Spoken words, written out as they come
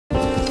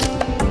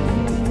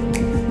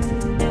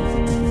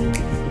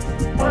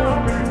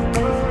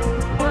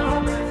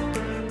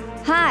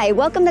Hi,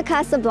 welcome to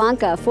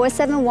Casablanca,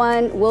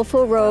 471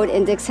 Wolfville Road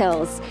in Dix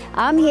Hills.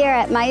 I'm here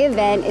at my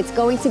event. It's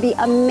going to be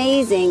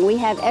amazing. We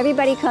have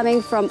everybody coming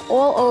from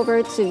all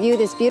over to view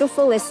this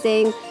beautiful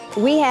listing.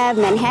 We have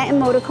Manhattan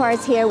Motor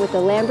Cars here with the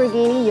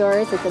Lamborghini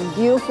Urus. It's a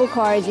beautiful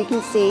car, as you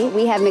can see.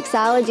 We have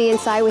Mixology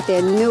inside with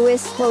their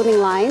newest clothing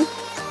line.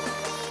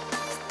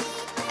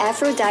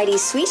 Aphrodite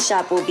Sweet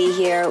Shop will be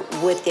here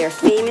with their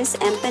famous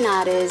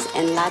empanadas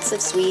and lots of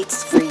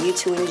sweets for you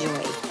to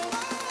enjoy.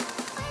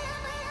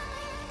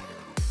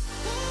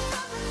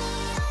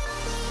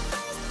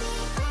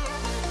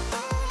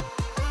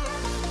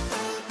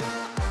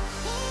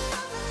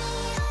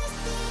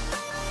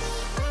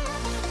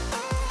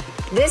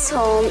 This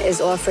home is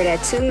offered at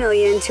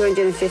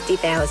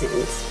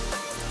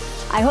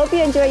 $2,250,000. I hope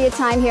you enjoy your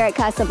time here at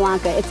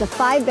Casablanca. It's a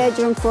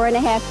 5-bedroom,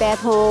 4.5-bath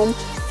home,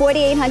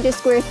 4,800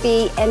 square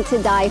feet, and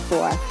to die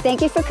for.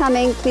 Thank you for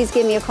coming. Please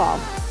give me a call.